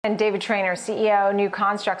And David Traynor, CEO, New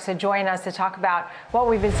Constructs, to join us to talk about what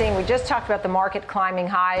we've been seeing. We just talked about the market climbing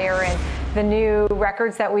higher and the new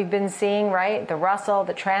records that we've been seeing, right? The Russell,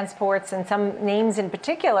 the transports, and some names in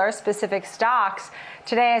particular, specific stocks.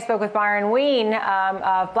 Today I spoke with Byron Wien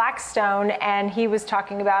of Blackstone, and he was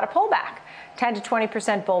talking about a pullback, 10 to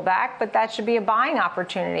 20% pullback, but that should be a buying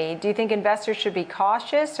opportunity. Do you think investors should be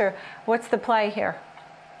cautious, or what's the play here?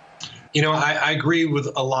 You know, I agree with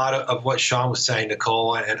a lot of what Sean was saying,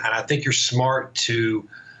 Nicole, and I think you're smart to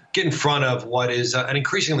get in front of what is an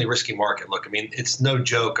increasingly risky market. Look, I mean, it's no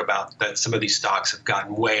joke about that some of these stocks have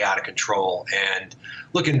gotten way out of control. And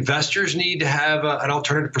look, investors need to have an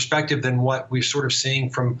alternative perspective than what we're sort of seeing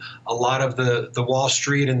from a lot of the Wall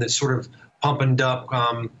Street and the sort of pump and dump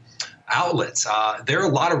outlets. There are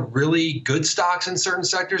a lot of really good stocks in certain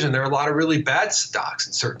sectors, and there are a lot of really bad stocks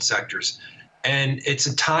in certain sectors. And it's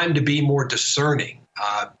a time to be more discerning.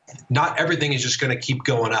 Not everything is just going to keep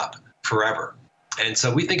going up forever. And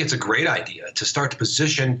so we think it's a great idea to start to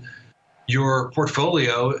position your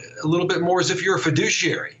portfolio a little bit more as if you're a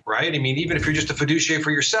fiduciary, right? I mean, even if you're just a fiduciary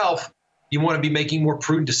for yourself, you want to be making more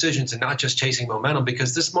prudent decisions and not just chasing momentum,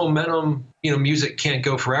 because this momentum, music can't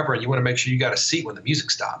go forever. And you want to make sure you got a seat when the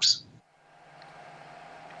music stops.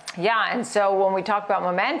 Yeah, and so when we talk about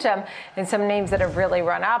momentum and some names that have really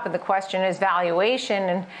run up, and the question is valuation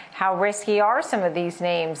and how risky are some of these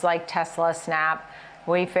names like Tesla, Snap,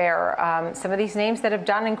 Wayfair, some of these names that have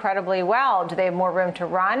done incredibly well. Do they have more room to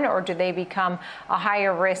run, or do they become a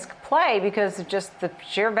higher risk play because of just the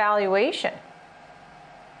sheer valuation?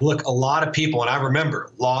 Look, a lot of people, and I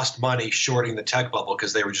remember, lost money shorting the tech bubble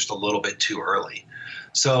because they were just a little bit too early.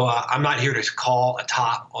 So I'm not here to call a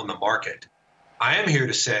top on the market. I am here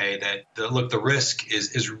to say that the risk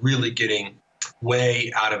is really getting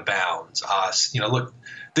way out of bounds. Look,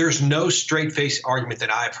 there's no straight-faced argument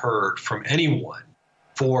that I've heard from anyone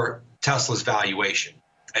for Tesla's valuation.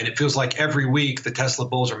 And it feels like every week the Tesla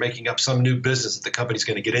bulls are making up some new business that the company's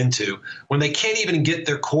going to get into when they can't even get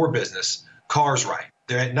their core business, cars, right.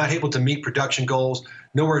 They're not able to meet production goals,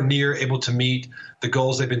 nowhere near able to meet the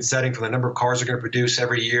goals they've been setting for the number of cars they're going to produce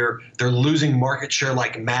every year. They're losing market share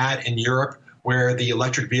like mad in Europe, where the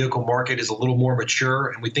electric vehicle market is a little more mature,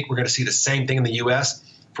 and we think we're going to see the same thing in the U.S.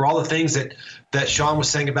 For all the things that Sean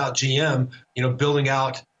was saying about GM, building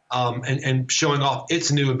out and showing off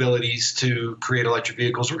its new abilities to create electric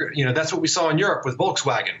vehicles. That's what we saw in Europe with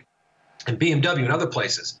Volkswagen and BMW and other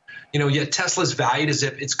places. Yet Tesla's valued as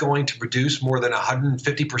if it's going to produce more than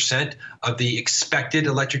 150% of the expected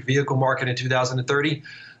electric vehicle market in 2030.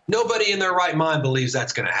 Nobody in their right mind believes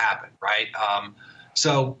that's going to happen, right?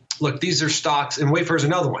 So look, these are stocks, and Wayfair is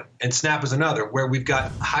another one, and Snap is another, where we've got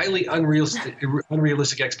highly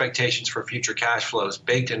unrealistic expectations for future cash flows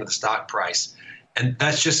baked into the stock price. And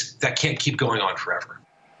that can't keep going on forever.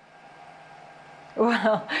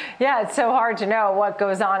 Well, yeah, it's so hard to know what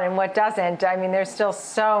goes on and what doesn't. I mean, there's still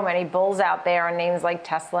so many bulls out there on names like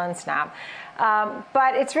Tesla and Snap.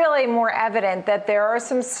 But it's really more evident that there are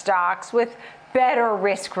some stocks with better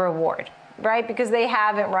risk reward, right? Because they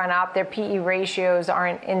haven't run up. Their PE ratios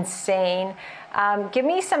aren't insane. Give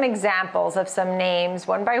me some examples of some names,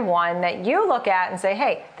 one by one, that you look at and say,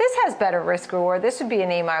 hey, this has better risk reward. This would be a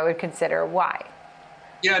name I would consider. Why?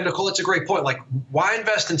 Yeah, Nicole, it's a great point. Like, why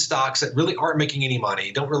invest in stocks that really aren't making any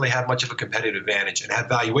money, don't really have much of a competitive advantage, and have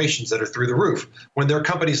valuations that are through the roof, when there are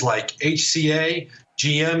companies like HCA,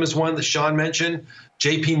 GM is one that Sean mentioned,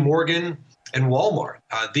 JP Morgan, and Walmart.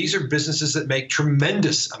 These are businesses that make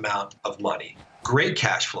tremendous amount of money, great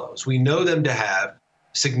cash flows. We know them to have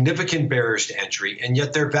significant barriers to entry, and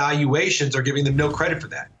yet their valuations are giving them no credit for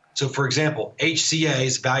that. So, for example, HCA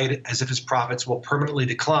is valued as if its profits will permanently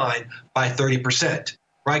decline by 30%.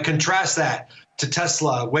 Right? Contrast that to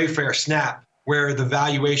Tesla, Wayfair, Snap, where the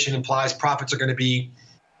valuation implies profits are going to be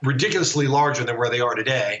ridiculously larger than where they are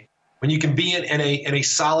today. When you can be in a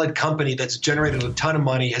solid company that's generated a ton of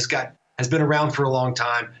money, has been around for a long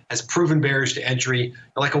time, has proven barriers to entry,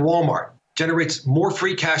 like a Walmart, generates more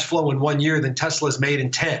free cash flow in 1 year than Tesla's made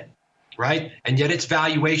in 10, right? And yet its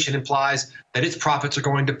valuation implies that its profits are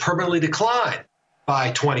going to permanently decline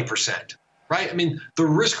by 20%, right? I mean, the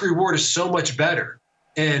risk reward is so much better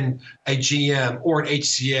in a GM or an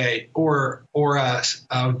HCA or a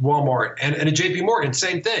Walmart and a JP Morgan,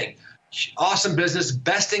 same thing. Awesome business,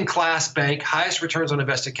 best in class bank, highest returns on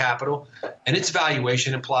invested capital, and its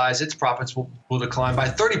valuation implies its profits will decline by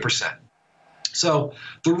 30%. So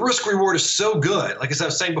the risk reward is so good. Like as I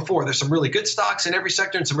was saying before, there's some really good stocks in every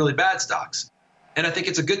sector and some really bad stocks. And I think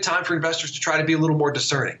it's a good time for investors to try to be a little more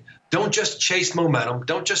discerning. Don't just chase momentum.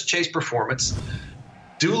 Don't just chase performance.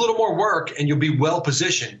 Do a little more work and you'll be well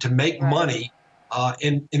positioned to make money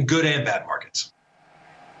in good and bad markets.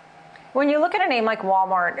 When you look at a name like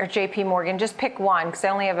Walmart or JP Morgan, just pick one because I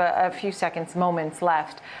only have a few moments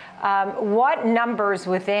left. What numbers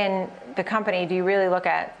within the company do you really look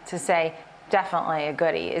at to say definitely a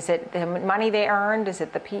goodie? Is it the money they earned? Is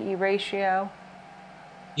it the PE ratio?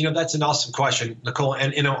 That's an awesome question, Nicole.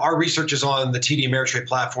 And, our research is on the TD Ameritrade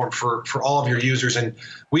platform for all of your users. And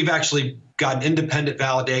we've actually gotten independent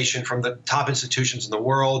validation from the top institutions in the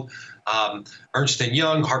world. Ernst &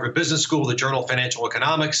 Young, Harvard Business School, the Journal of Financial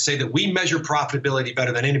Economics say that we measure profitability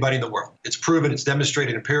better than anybody in the world. It's proven, it's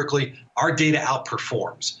demonstrated empirically. Our data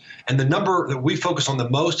outperforms. And the number that we focus on the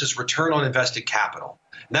most is return on invested capital.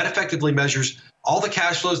 And that effectively measures all the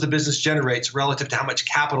cash flows the business generates relative to how much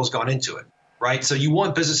capital has gone into it, right? So you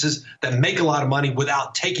want businesses that make a lot of money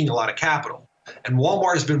without taking a lot of capital. And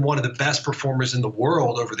Walmart has been one of the best performers in the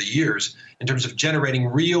world over the years in terms of generating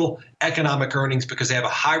real economic earnings because they have a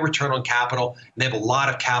high return on capital and they have a lot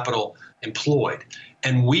of capital employed.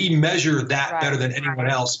 And we measure that better than anyone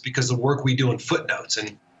else because of the work we do in footnotes.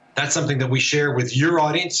 And that's something that we share with your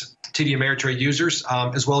audience, TD Ameritrade users,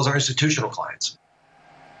 as well as our institutional clients.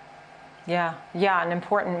 Yeah, an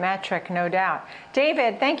important metric, no doubt.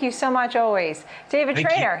 David, thank you so much always. David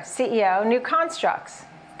Traynor, CEO, New Constructs.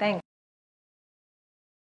 Thanks.